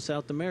that's,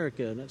 South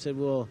America. And I said,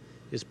 well,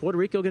 is Puerto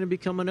Rico going to be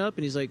coming up?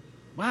 And he's like,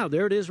 wow,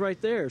 there it is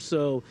right there.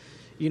 So,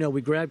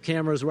 we grabbed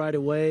cameras right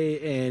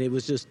away, and it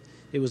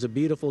was a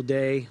beautiful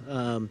day.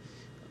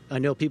 I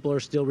know people are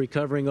still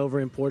recovering over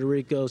in Puerto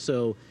Rico,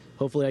 so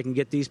hopefully I can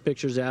get these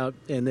pictures out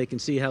and they can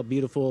see how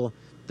beautiful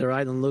their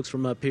island looks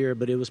from up here,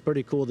 but it was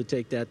pretty cool to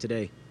take that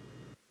today.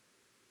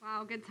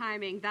 Wow, good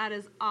timing. That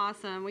is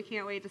awesome. We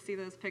can't wait to see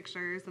those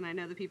pictures, and I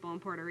know the people in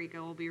Puerto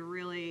Rico will be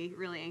really,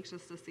 really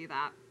anxious to see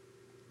that.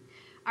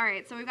 All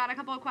right, so we've got a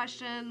couple of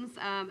questions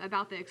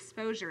about the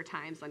exposure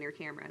times on your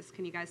cameras.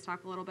 Can you guys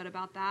talk a little bit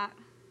about that?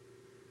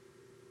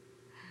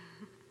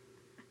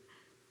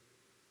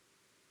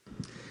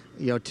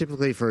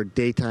 Typically for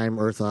daytime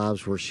Earth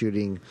obs, we're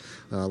shooting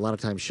a lot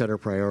of times shutter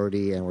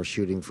priority, and we're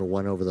shooting for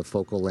 1 over the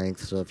focal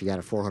length. So if you got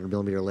a 400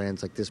 millimeter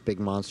lens like this big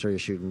monster, you're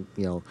shooting,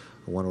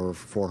 1 over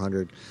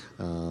 400,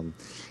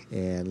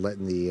 and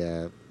letting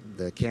the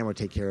camera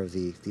take care of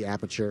the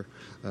aperture.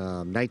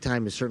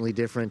 Nighttime is certainly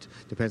different.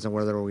 Depends on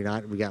whether we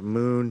got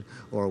moon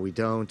or we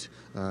don't.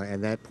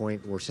 At that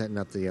point, we're setting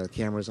up the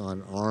cameras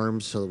on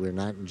arms so that we're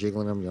not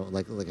jiggling them,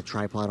 like a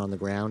tripod on the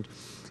ground.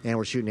 And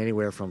we're shooting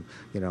anywhere from,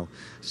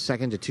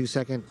 second to 2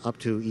 second up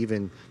to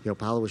even,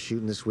 Paolo was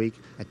shooting this week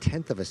a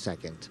 1/10 of a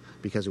second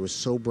because it was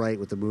so bright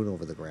with the moon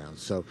over the ground.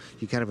 So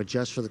you kind of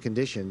adjust for the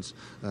conditions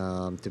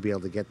to be able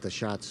to get the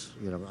shots,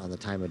 on the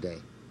time of day.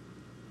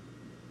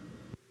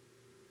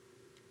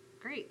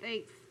 Great,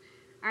 thanks.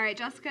 All right,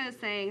 Jessica is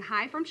saying,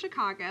 hi from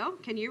Chicago.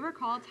 Can you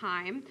recall a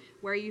time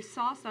where you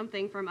saw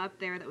something from up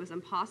there that was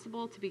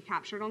impossible to be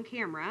captured on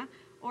camera,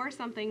 or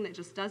something that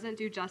just doesn't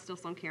do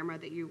justice on camera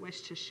that you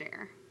wish to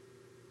share?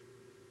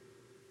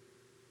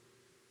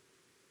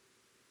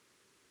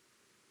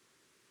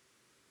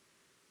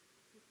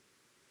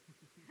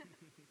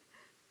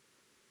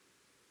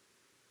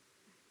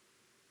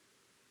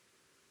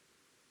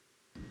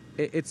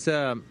 It's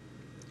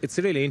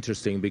really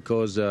interesting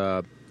because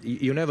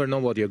you never know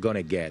what you're going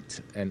to get.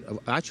 And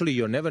actually,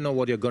 you never know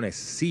what you're going to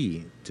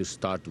see to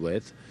start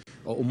with.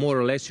 Or more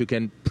or less you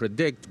can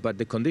predict, but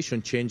the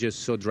condition changes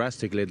so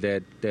drastically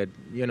that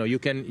you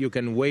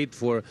can wait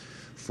for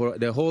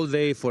the whole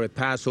day for a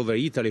pass over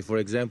Italy, for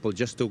example,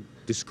 just to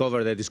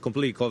discover that it's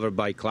completely covered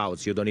by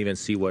clouds. You don't even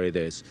see where it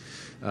is.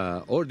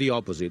 Or the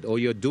opposite. Or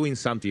you're doing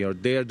something. You're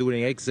there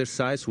doing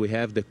exercise. We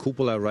have the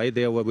cupola right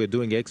there where we're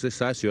doing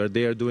exercise. You're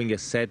there doing a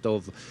set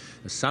of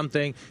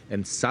something,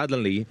 and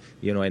suddenly,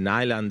 an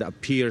island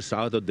appears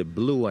out of the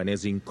blue and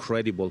has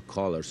incredible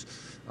colors.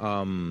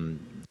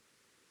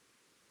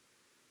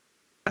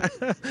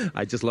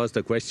 I just lost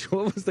the question.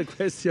 What was the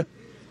question?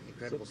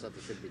 Incredible stuff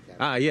that should be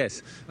captured.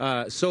 Yes.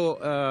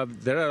 So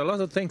there are a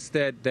lot of things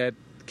that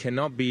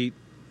cannot be.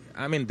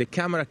 I mean, the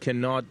camera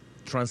cannot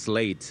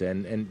translate,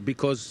 and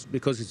because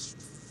it's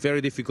very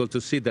difficult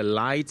to see the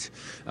light.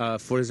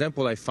 For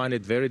example, I find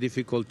it very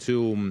difficult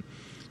to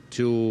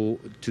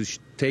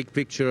take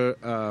picture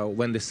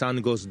when the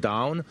sun goes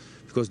down,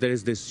 because there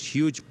is this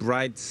huge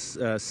bright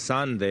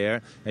sun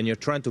there, and you're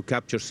trying to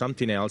capture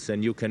something else,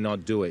 and you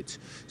cannot do it.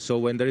 So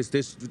when there is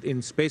this in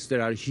space,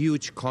 there are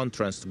huge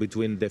contrasts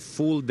between the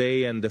full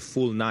day and the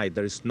full night.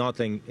 There is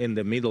nothing in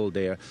the middle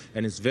there,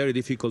 and it's very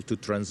difficult to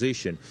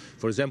transition.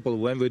 For example,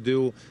 when we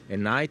do a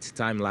night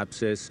time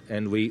lapses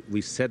and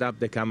we set up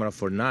the camera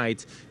for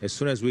night, as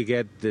soon as we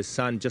get the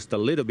sun, just a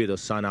little bit of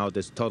sun out,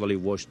 it's totally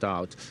washed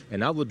out.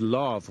 And I would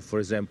love, for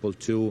example,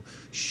 to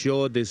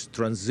show this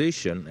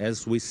transition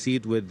as we see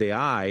it with the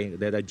eye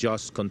that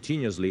adjusts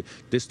continuously,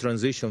 this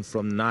transition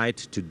from night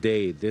to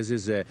day. This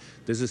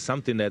is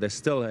something that I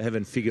still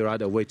haven't figured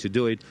out a way to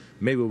do it.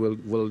 Maybe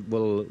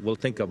we'll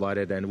think about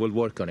it and we'll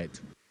work on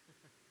it.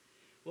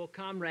 Well,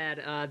 Komrade,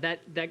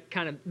 that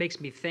kind of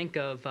makes me think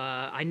of,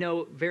 I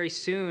know very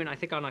soon, I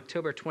think on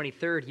October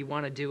 23rd, you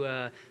want to do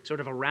a sort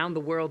of around the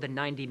world in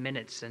 90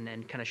 minutes and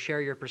kind of share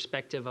your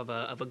perspective of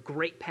a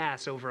great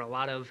pass over a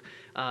lot of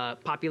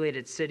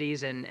populated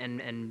cities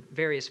and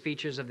various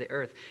features of the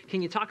Earth.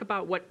 Can you talk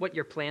about what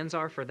your plans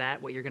are for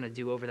that, what you're going to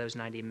do over those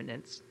 90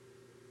 minutes?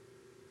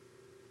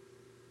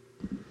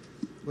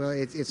 Well,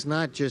 it's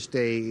not just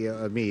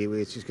me.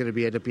 It's just going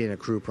to end up being a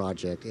crew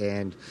project,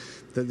 and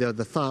the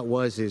thought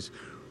is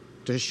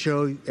to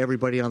show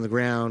everybody on the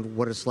ground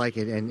what it's like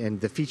and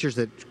the features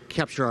that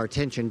capture our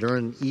attention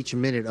during each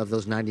minute of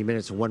those 90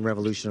 minutes of one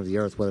revolution of the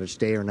Earth, whether it's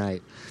day or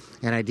night.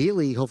 And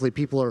ideally, hopefully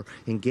people are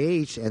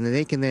engaged, and then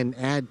they can then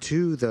add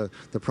to the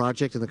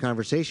project and the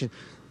conversation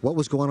what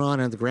was going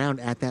on the ground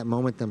at that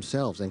moment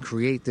themselves, and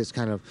create this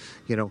kind of,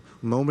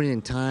 moment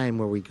in time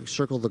where we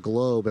circle the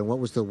globe and what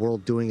was the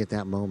world doing at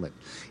that moment.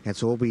 And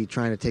so we'll be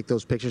trying to take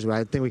those pictures.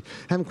 I think we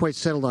haven't quite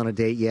settled on a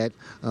date yet,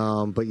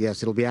 but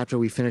yes, it'll be after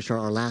we finish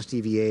our last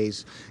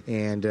EVAs,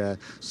 and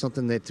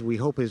something that we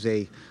hope is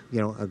a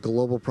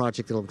global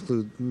project that'll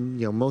include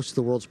most of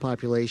the world's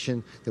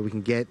population that we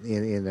can get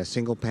in a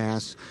single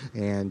pass,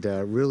 and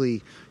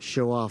really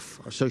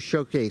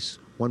showcase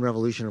one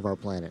revolution of our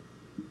planet.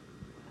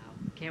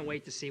 Can't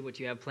wait to see what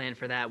you have planned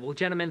for that. Well,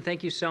 gentlemen,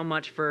 thank you so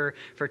much for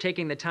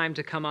taking the time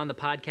to come on the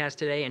podcast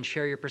today and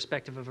share your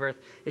perspective of Earth.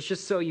 It's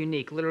just so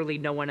unique. Literally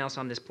no one else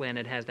on this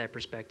planet has that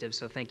perspective,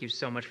 so thank you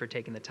so much for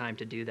taking the time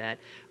to do that.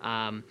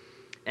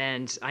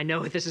 And I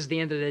know this is the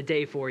end of the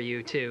day for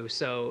you, too.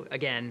 So,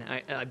 again,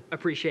 I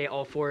appreciate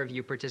all 4 of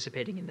you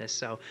participating in this.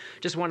 So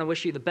just want to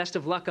wish you the best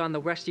of luck on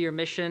the rest of your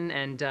mission,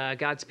 and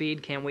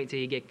Godspeed. Can't wait till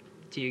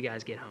you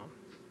guys get home.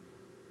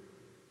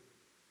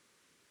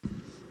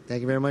 Thank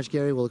you very much,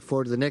 Gary. We'll look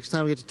forward to the next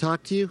time we get to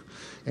talk to you.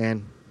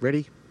 And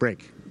ready,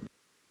 break.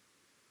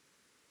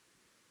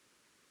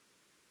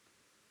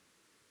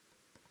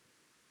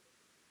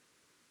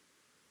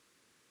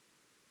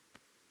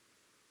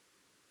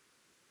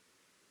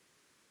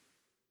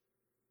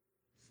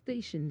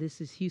 Station,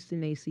 this is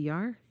Houston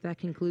ACR. That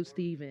concludes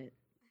the event.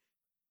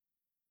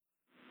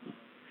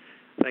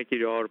 Thank you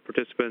to all the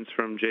participants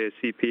from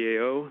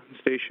JSC-PAO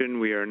station.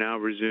 We are now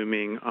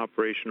resuming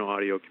operational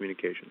audio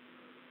communication.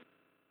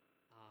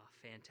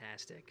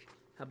 Fantastic.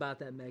 How about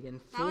that, Megan?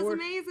 That was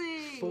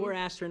amazing. 4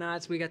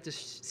 astronauts. We got to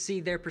see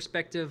their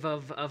perspective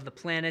of the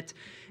planet.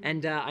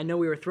 And I know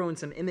we were throwing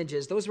some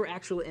images. Those were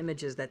actual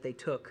images that they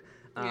took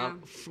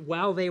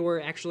while they were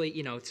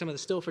actually, some of the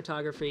still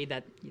photography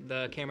that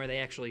the camera they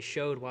actually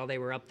showed while they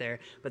were up there.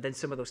 But then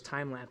some of those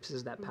time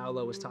lapses that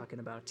Paolo was talking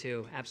about,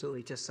 too.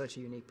 Absolutely just such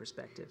a unique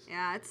perspective.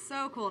 Yeah, it's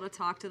so cool to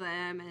talk to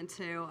them and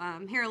to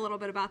hear a little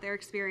bit about their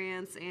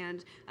experience.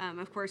 And,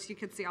 of course, you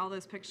could see all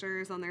those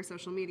pictures on their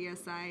social media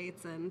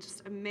sites and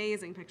just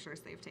amazing pictures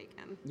they've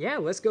taken. Yeah,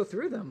 let's go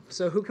through them.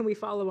 So who can we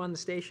follow on the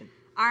station?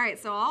 All right,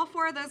 so all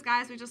 4 of those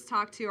guys we just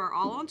talked to are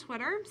all on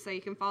Twitter, so you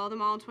can follow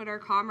them all on Twitter.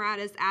 Komrade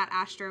is at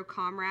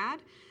AstroKomrade.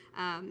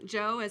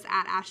 Joe is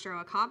at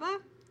AstroAcaba.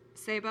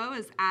 Sabot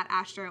is at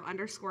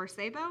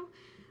Astro_Sabot.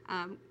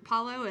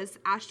 Paolo is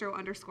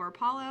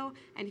Astro_Paolo.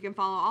 And you can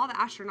follow all the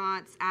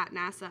astronauts at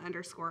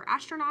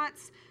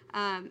NASA_astronauts.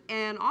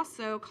 And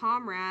also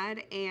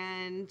Komrade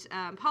and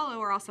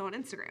Paolo are also on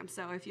Instagram.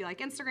 So if you like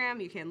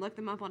Instagram, you can look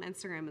them up on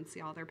Instagram and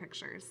see all their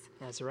pictures.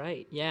 That's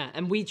right. Yeah,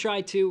 and we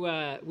try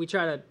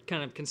to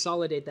kind of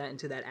consolidate that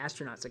into that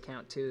astronauts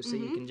account too, so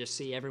you can just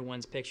see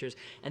everyone's pictures.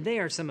 And they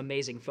are some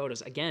amazing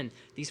photos. Again,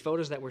 these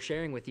photos that we're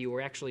sharing with you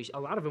were actually a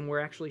lot of them were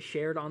actually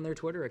shared on their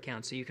Twitter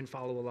account, so you can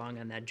follow along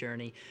on that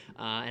journey.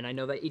 And I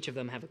know that each of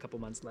them have a couple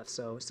months left,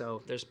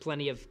 so there's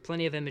plenty of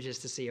images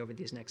to see over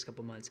these next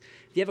couple months.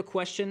 If you have a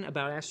question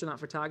about astronaut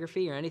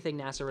photography or anything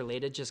NASA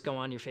related, just go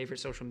on your favorite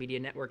social media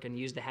network and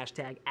use the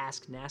hashtag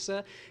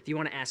AskNASA. If you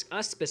want to ask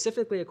us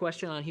specifically a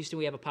question on Houston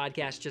We Have a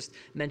Podcast, just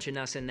mention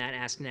us in that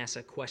Ask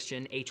NASA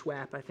question.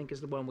 HWHAP, I think, is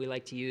the one we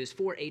like to use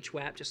for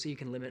HWHAP, just so you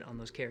can limit on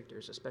those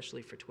characters,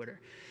 especially for Twitter.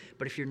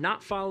 But if you're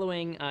not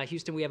following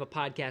Houston We Have a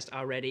Podcast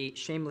already,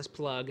 shameless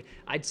plug,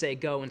 I'd say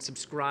go and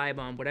subscribe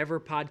on whatever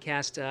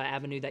podcast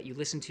avenue that you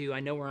listen to. I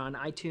know we're on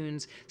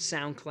iTunes,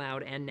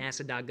 SoundCloud, and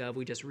NASA.gov.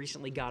 We just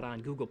recently got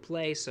on Google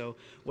Play, so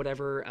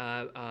whatever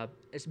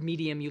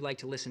medium you like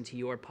to listen to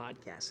your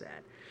podcasts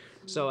at.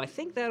 So I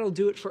think that'll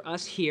do it for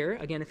us here.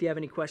 Again, if you have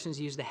any questions,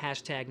 use the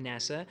hashtag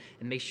NASA,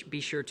 and be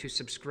sure to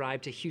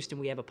subscribe to Houston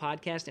We Have a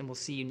Podcast, and we'll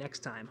see you next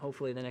time.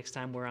 Hopefully the next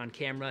time we're on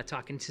camera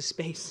talking to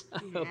space.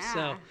 I hope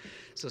so.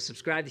 So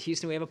subscribe to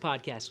Houston We Have a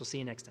Podcast. We'll see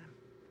you next time.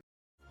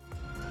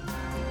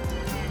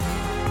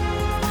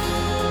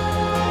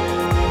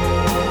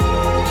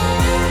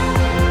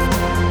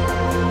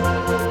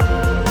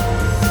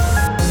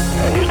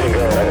 Houston, go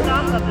ahead.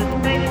 Stop of the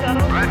space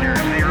shuttle. Roger,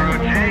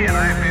 0J, and I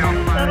feel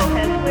fine. Shuttle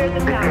has cleared the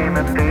tower. Became a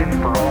stage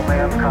for all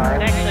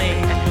mankind. It's actually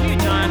a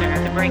huge honor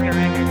to break a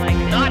record like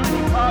this. Not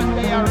because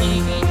they are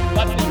easy,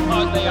 but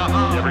because they are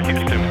hard. Never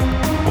Houston.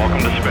 Welcome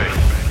to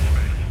space.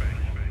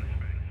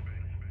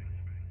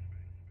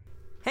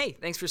 Hey,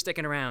 thanks for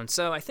sticking around.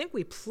 So I think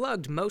we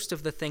plugged most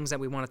of the things that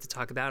we wanted to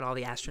talk about, all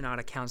the astronaut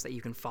accounts that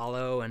you can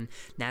follow and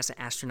NASA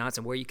astronauts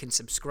and where you can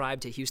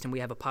subscribe to Houston We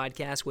Have a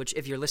Podcast, which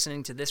if you're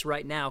listening to this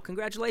right now,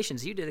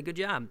 congratulations, you did a good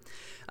job.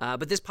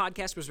 But this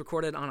podcast was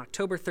recorded on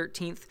October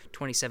 13th,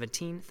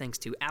 2017, thanks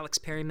to Alex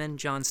Perryman,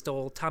 John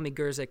Stoll, Tommy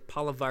Gerzik,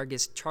 Paula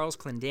Vargas, Charles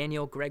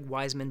Clendaniel, Greg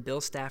Wiseman, Bill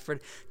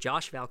Stafford,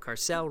 Josh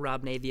Valcarcel,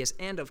 Rob Navius,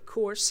 and of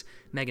course,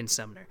 Megan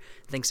Sumner.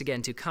 Thanks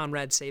again to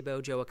Komrade,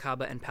 Sabot, Joe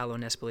Acaba, and Paolo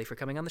Nespoli for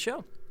coming on the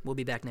show. We'll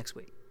be back next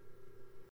week.